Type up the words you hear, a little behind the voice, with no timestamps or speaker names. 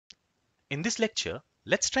In this lecture,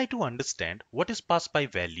 let's try to understand what is pass by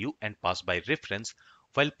value and pass by reference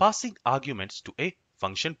while passing arguments to a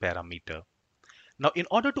function parameter. Now, in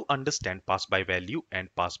order to understand pass by value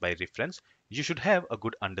and pass by reference, you should have a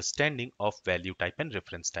good understanding of value type and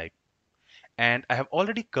reference type. And I have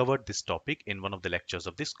already covered this topic in one of the lectures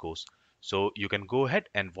of this course. So you can go ahead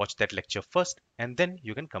and watch that lecture first, and then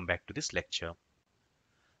you can come back to this lecture.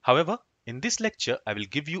 However, in this lecture, I will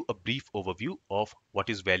give you a brief overview of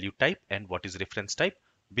what is value type and what is reference type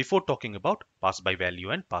before talking about pass by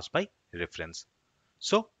value and pass by reference.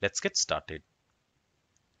 So let's get started.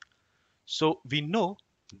 So we know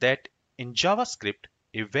that in JavaScript,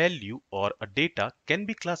 a value or a data can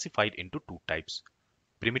be classified into two types,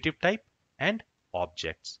 primitive type and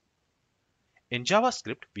objects. In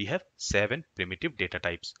JavaScript, we have 7 primitive data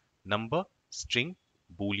types: number, string,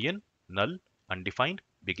 boolean, null, undefined,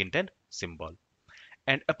 begin, and symbol.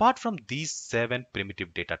 And apart from these 7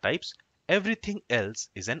 primitive data types, everything else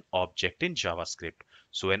is an object in JavaScript.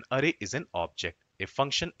 So an array is an object, a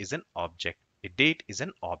function is an object, a date is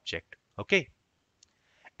an object. Okay.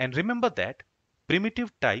 And remember that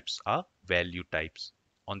primitive types are value types.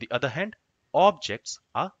 On the other hand, objects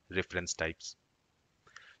are reference types.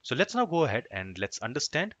 So let's now go ahead and let's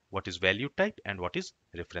understand what is value type and what is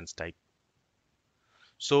reference type.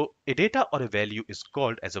 So a data or a value is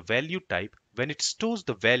called as a value type when it stores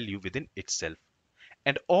the value within itself.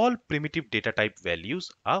 And all primitive data type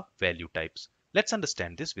values are value types. Let's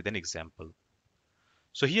understand this with an example.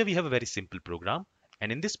 So here we have a very simple program.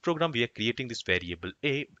 And in this program, we are creating this variable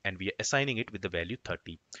a and we are assigning it with the value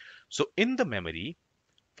 30. So in the memory,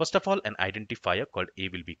 first of all, an identifier called a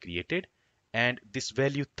will be created. And this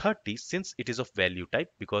value 30, since it is of value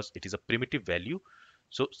type, because it is a primitive value,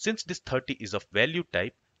 so since this 30 is of value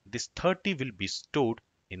type, this 30 will be stored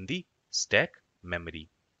in the stack memory.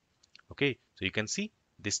 Okay, so you can see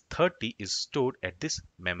this 30 is stored at this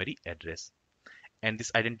memory address. And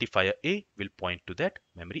this identifier a will point to that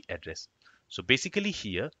memory address. So basically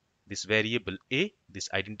here, this variable a, this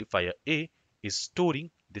identifier a, is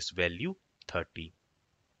storing this value 30.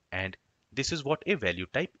 And this is what a value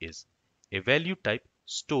type is. A value type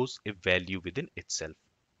stores a value within itself.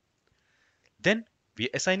 Then we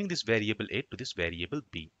are assigning this variable a to this variable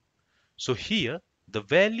b. So here the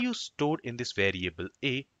value stored in this variable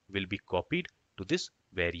a will be copied to this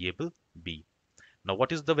variable b. Now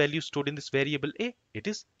what is the value stored in this variable a? It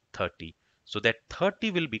is 30. So that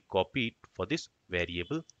 30 will be copied for this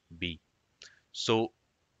variable b. So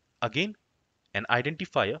again, an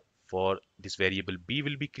identifier for this variable b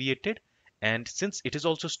will be created, and since it is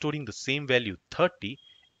also storing the same value 30,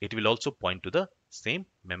 it will also point to the same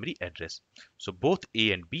memory address. So both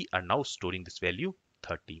a and b are now storing this value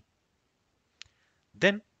 30.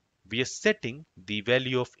 Then we are setting the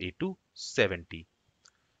value of a to 70.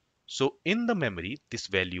 So in the memory, this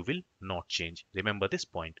value will not change. Remember this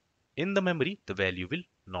point. In the memory, the value will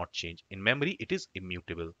not change. In memory, it is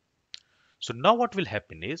immutable. So now what will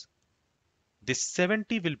happen is, this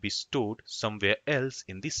 70 will be stored somewhere else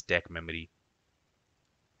in the stack memory.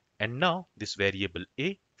 And now this variable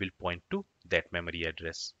a will point to that memory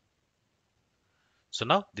address. So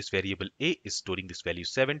now this variable a is storing this value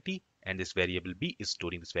 70 and this variable b is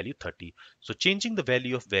storing this value 30. So changing the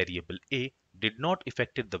value of variable a did not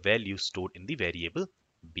affect the value stored in the variable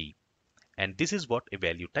b. And this is what a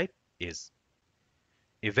value type is.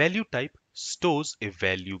 A value type stores a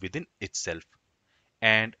value within itself.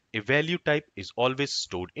 And a value type is always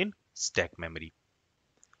stored in stack memory.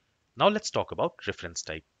 Now let's talk about reference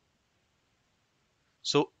type.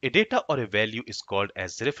 So a data or a value is called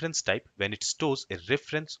as reference type when it stores a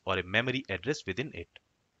reference or a memory address within it.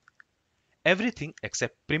 Everything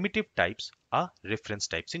except primitive types are reference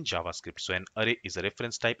types in JavaScript. So an array is a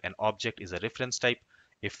reference type, an object is a reference type,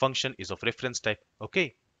 a function is of reference type.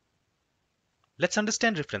 Okay. Let's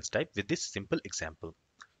understand reference type with this simple example.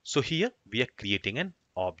 So here we are creating an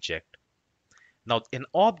object. Now an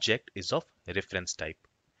object is of reference type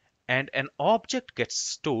and an object gets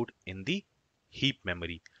stored in the heap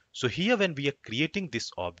memory. So here when we are creating this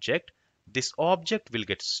object will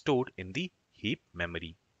get stored in the heap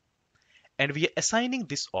memory. And we are assigning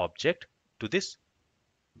this object to this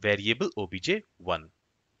variable obj1.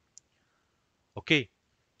 Okay,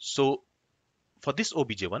 so for this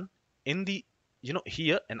obj1, in the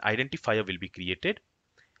here an identifier will be created,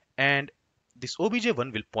 and this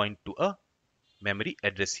obj1 will point to a memory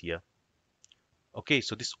address here. Okay,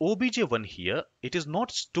 so this obj1 here, it is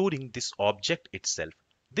not storing this object itself.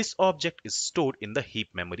 This object is stored in the heap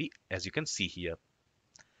memory, as you can see here.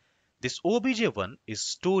 This obj1 is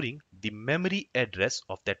storing the memory address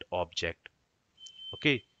of that object.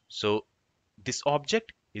 Okay, so this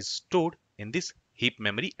object is stored in this heap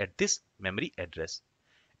memory at this memory address.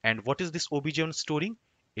 And what is this obj1 storing?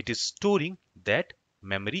 It is storing that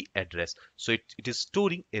memory address. So it is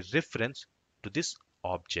storing a reference to this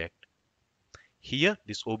object. Here,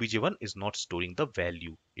 this obj1 is not storing the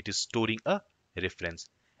value. It is storing a reference.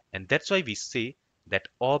 And that's why we say that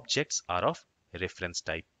objects are of reference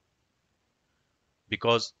type.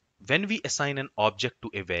 Because when we assign an object to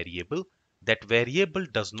a variable, that variable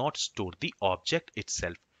does not store the object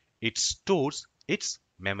itself. It stores its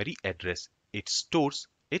memory address. It stores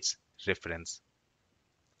its reference.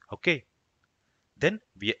 Okay. Then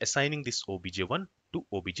we are assigning this obj1 to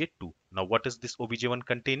obj2. Now what is this obj1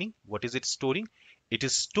 containing? What is it storing? It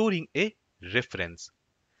is storing a reference.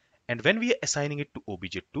 And when we are assigning it to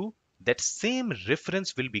obj2, that same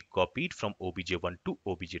reference will be copied from obj1 to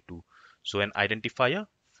obj2. So an identifier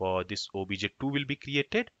for this obj2 will be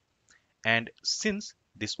created. And since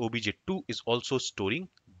this obj2 is also storing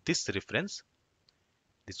this reference,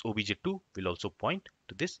 this obj2 will also point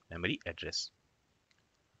to this memory address.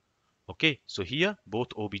 Okay, so here both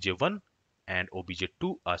obj1 and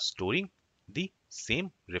obj2 are storing the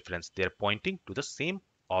same reference. They are pointing to the same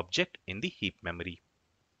object in the heap memory.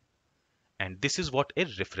 And this is what a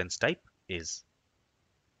reference type is.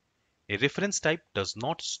 A reference type does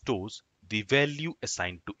not store the value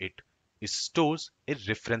assigned to it. It stores a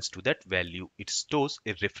reference to that value. It stores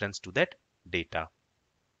a reference to that data.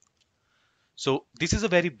 So this is a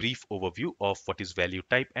very brief overview of what is value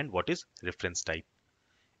type and what is reference type.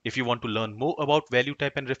 If you want to learn more about value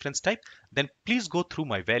type and reference type, then please go through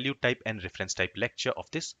my value type and reference type lecture of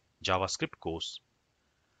this JavaScript course.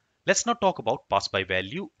 Let's now talk about pass by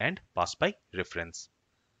value and pass by reference.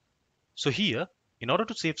 So here, in order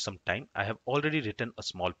to save some time, I have already written a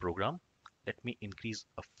small program. Let me increase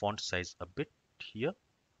a font size a bit here.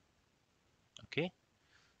 Okay.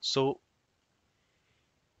 So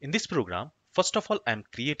in this program, first of all, I'm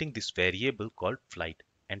creating this variable called flight.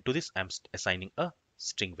 And to this, I'm assigning a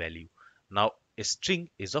string value. Now, a string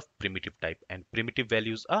is of primitive type and primitive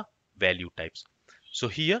values are value types. So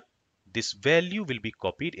here, this value will be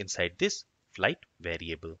copied inside this flight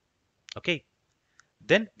variable. Okay.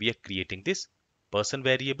 Then we are creating this person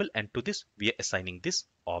variable and to this we are assigning this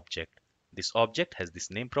object. This object has this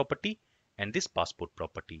name property and this passport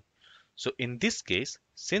property. So in this case,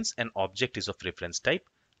 since an object is of reference type,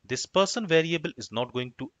 this person variable is not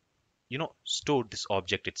going to, store this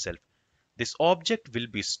object itself. This object will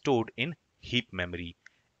be stored in heap memory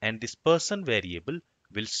and this person variable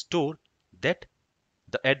will store that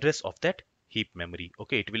the address of that heap memory.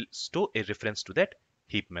 Okay, it will store a reference to that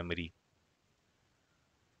heap memory.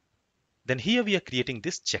 Then here we are creating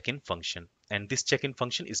this check-in function and this check-in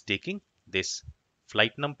function is taking this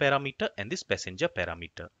flight num parameter and this passenger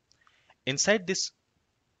parameter. Inside this,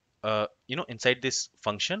 inside this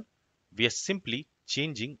function, we are simply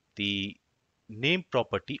changing the name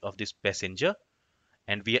property of this passenger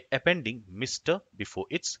and we are appending Mr. before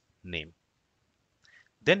its name.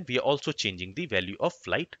 Then we are also changing the value of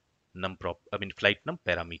flight num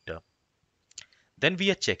parameter. Then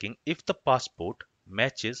we are checking if the passport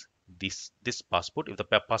matches this passport. If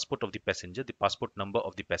the passport of the passenger, the passport number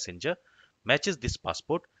of the passenger matches this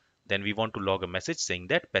passport, then we want to log a message saying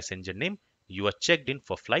that passenger name, you are checked in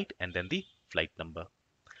for flight and then the flight number.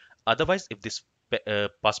 Otherwise, if this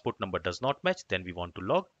passport number does not match, then we want to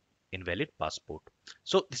log invalid passport.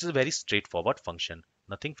 So this is a very straightforward function,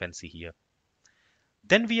 nothing fancy here.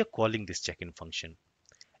 Then we are calling this check-in function.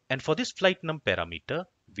 And for this flight num parameter,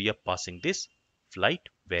 we are passing this flight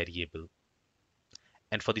variable.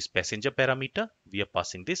 And for this passenger parameter, we are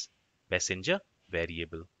passing this passenger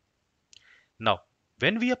variable. Now,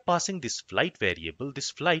 when we are passing this flight variable,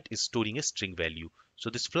 this flight is storing a string value. So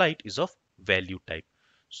this flight is of value type.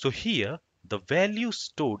 So here, the value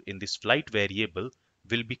stored in this flight variable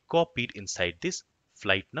will be copied inside this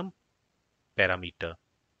flight num parameter,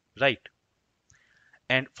 right?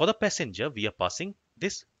 And for the passenger, we are passing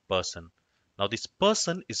this person. Now this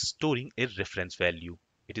person is storing a reference value.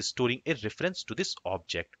 It is storing a reference to this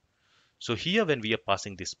object. So here when we are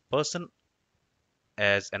passing this person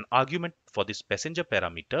as an argument for this passenger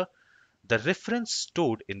parameter, the reference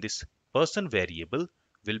stored in this person variable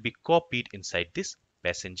will be copied inside this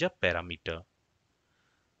passenger parameter.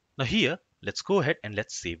 Now here, let's go ahead and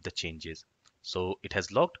let's save the changes. So it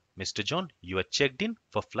has logged, Mr. John, you are checked in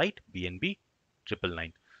for flight BNB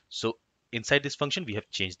 999. So inside this function, we have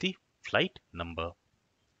changed the flight number.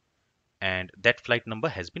 And that flight number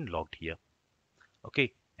has been logged here.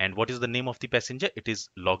 Okay, and what is the name of the passenger? It is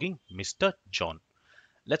logging Mr. John.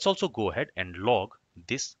 Let's also go ahead and log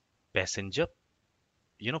this passenger,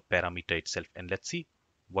 parameter itself, and let's see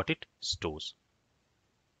what it stores.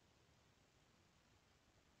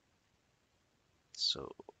 So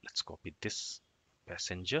let's copy this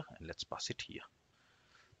passenger and let's pass it here.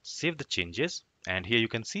 Save the changes, and here you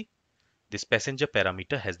can see this passenger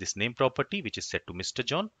parameter has this name property which is set to Mr.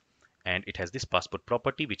 John, and it has this passport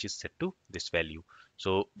property which is set to this value.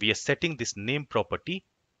 So we are setting this name property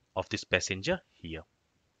of this passenger here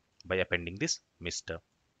by appending this Mr.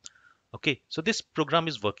 Okay, so this program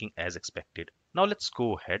is working as expected. Now let's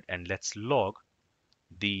go ahead and let's log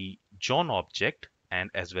the John object and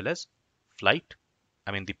as well as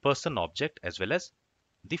the person object as well as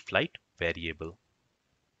the flight variable.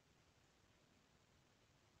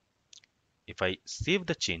 If I save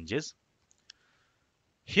the changes,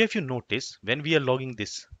 here if you notice, when we are logging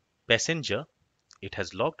this passenger, it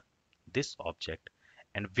has logged this object.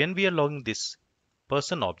 And when we are logging this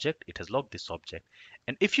person object, it has logged this object.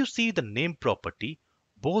 And if you see the name property,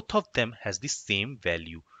 both of them has the same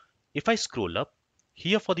value. If I scroll up,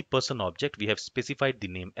 here for the person object, we have specified the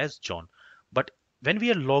name as John. But when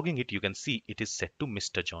we are logging it, you can see it is set to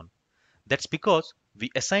Mr. John. That's because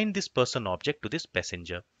we assigned this person object to this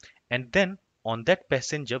passenger. And then on that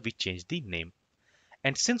passenger, we change the name.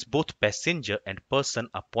 And since both passenger and person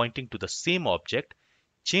are pointing to the same object,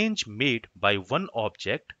 change made by one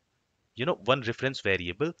object, one reference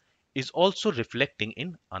variable, is also reflecting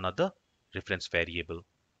in another reference variable.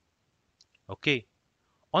 Okay.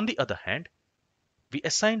 On the other hand, we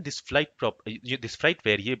assign this flight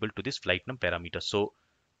variable to this flight num parameter. So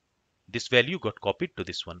this value got copied to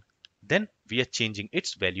this one. Then we are changing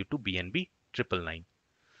its value to BNB 999.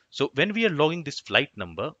 So when we are logging this flight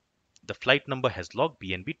number, the flight number has logged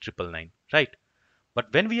BNB 999, right?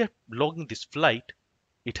 But when we are logging this flight,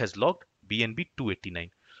 it has logged BNB 289.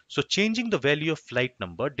 So changing the value of flight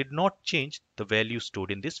number did not change the value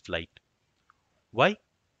stored in this flight. Why?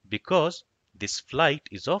 Because this flight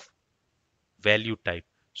is of value type.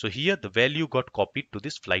 So here the value got copied to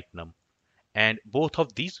this flight num, and both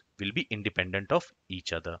of these will be independent of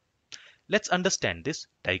each other. Let's understand this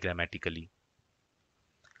diagrammatically.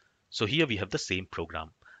 So here we have the same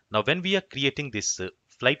program. Now when we are creating this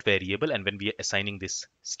flight variable and when we are assigning this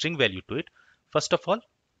string value to it, first of all,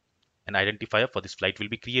 an identifier for this flight will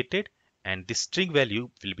be created, and this string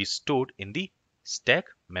value will be stored in the stack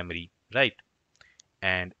memory, right?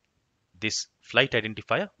 And this flight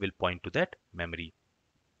identifier will point to that memory.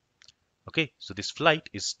 Okay, so this flight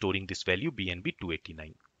is storing this value BNB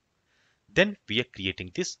 289. Then we are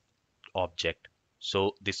creating this object.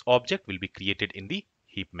 So this object will be created in the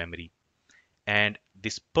heap memory. And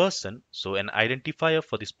this person, so an identifier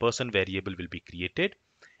for this person variable will be created,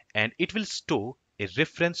 and it will store a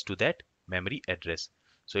reference to that memory address.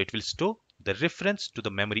 So it will store the reference to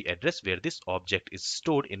the memory address where this object is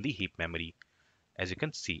stored in the heap memory. As you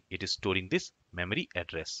can see, it is storing this memory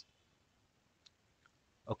address.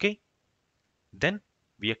 Okay. Then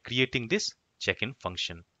we are creating this check-in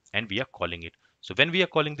function and we are calling it. So when we are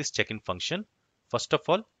calling this check-in function, first of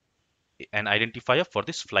all, an identifier for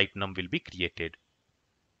this flight num will be created.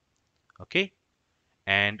 Okay.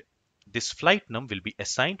 And this flight num will be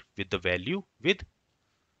assigned with the value with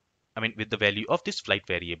the value of this flight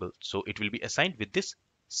variable. So it will be assigned with this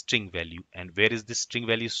string value. And where is this string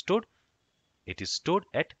value stored? It is stored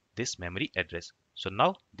at this memory address. So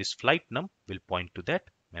now this flight num will point to that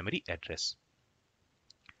memory address.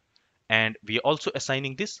 And we are also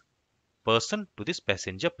assigning this person to this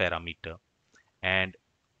passenger parameter. And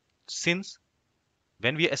since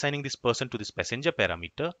when we are assigning this person to this passenger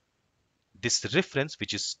parameter, this reference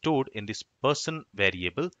which is stored in this person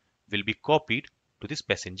variable will be copied to this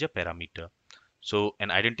passenger parameter. So an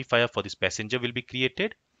identifier for this passenger will be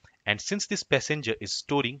created, and since this passenger is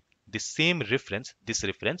storing the same reference,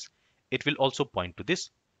 it will also point to this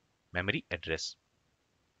memory address.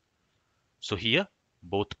 So here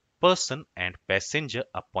both person and passenger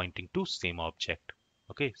are pointing to same object.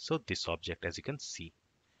 Okay, so this object, as you can see,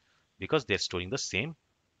 because they're storing the same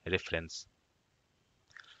reference.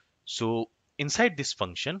 So inside this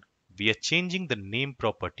function, we are changing the name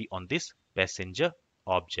property on this passenger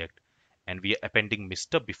object, and we are appending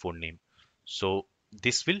Mr. before name. So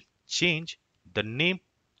this will change the name,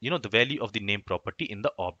 the value of the name property in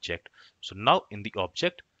the object. So now in the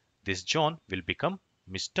object, this John will become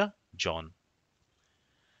Mr. John.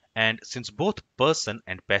 And since both person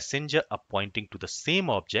and passenger are pointing to the same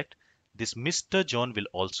object, this Mr. John will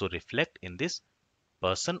also reflect in this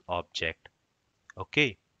person object.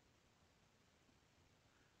 Okay.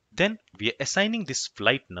 Then we are assigning this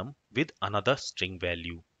flight num with another string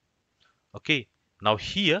value. Okay. Now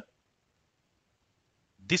here,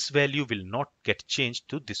 this value will not get changed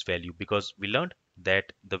to this value because we learned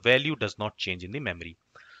that the value does not change in the memory.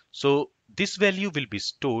 So this value will be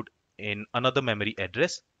stored in another memory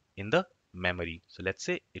address in the memory. So let's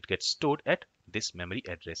say it gets stored at this memory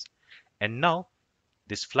address. And now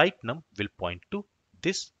this flight num will point to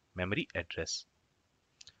this memory address.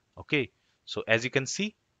 Okay, so as you can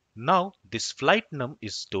see, now this flight num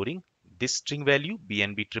is storing this string value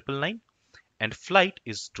BNB 999 and flight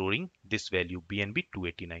is storing this value BNB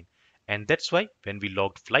 289. And that's why when we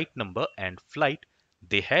logged flight number and flight,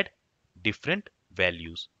 they had different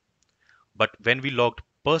values. But when we logged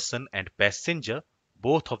person and passenger,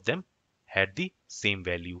 both of them had the same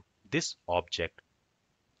value, this object.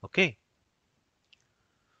 Okay,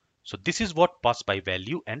 so this is what pass by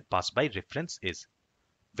value and pass by reference is.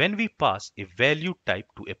 When we pass a value type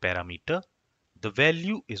to a parameter, the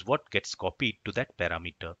value is what gets copied to that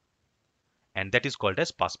parameter, and that is called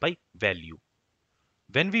as pass by value.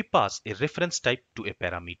 When we pass a reference type to a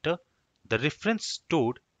parameter, the reference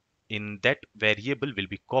stored in that variable will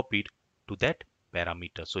be copied to that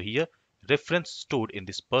parameter. So here, reference stored in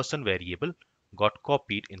this person variable got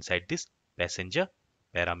copied inside this passenger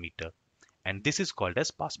parameter, and this is called as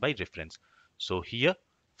pass by reference. So here,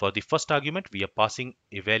 for the first argument, we are passing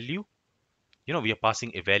a value. We are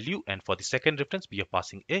passing a value, and for the second reference, we are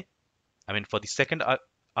passing a for the second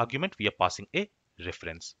argument, we are passing a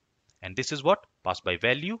reference. And this is what pass by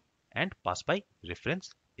value and pass by reference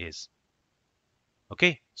is.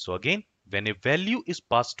 Okay, so again, when a value is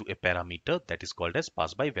passed to a parameter, that is called as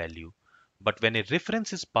pass by value. But when a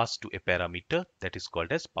reference is passed to a parameter, that is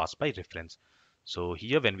called as pass by reference. So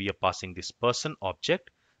here, when we are passing this person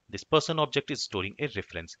object is storing a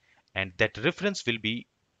reference, and that reference will be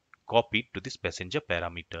copied to this passenger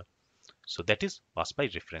parameter. So that is pass by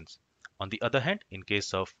reference. On the other hand, in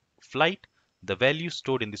case of flight, the value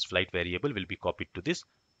stored in this flight variable will be copied to this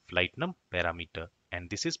flight num parameter, and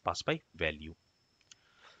this is pass by value.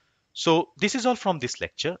 So this is all from this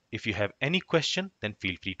lecture. If you have any question, then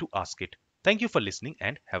feel free to ask it. Thank you for listening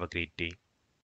and have a great day.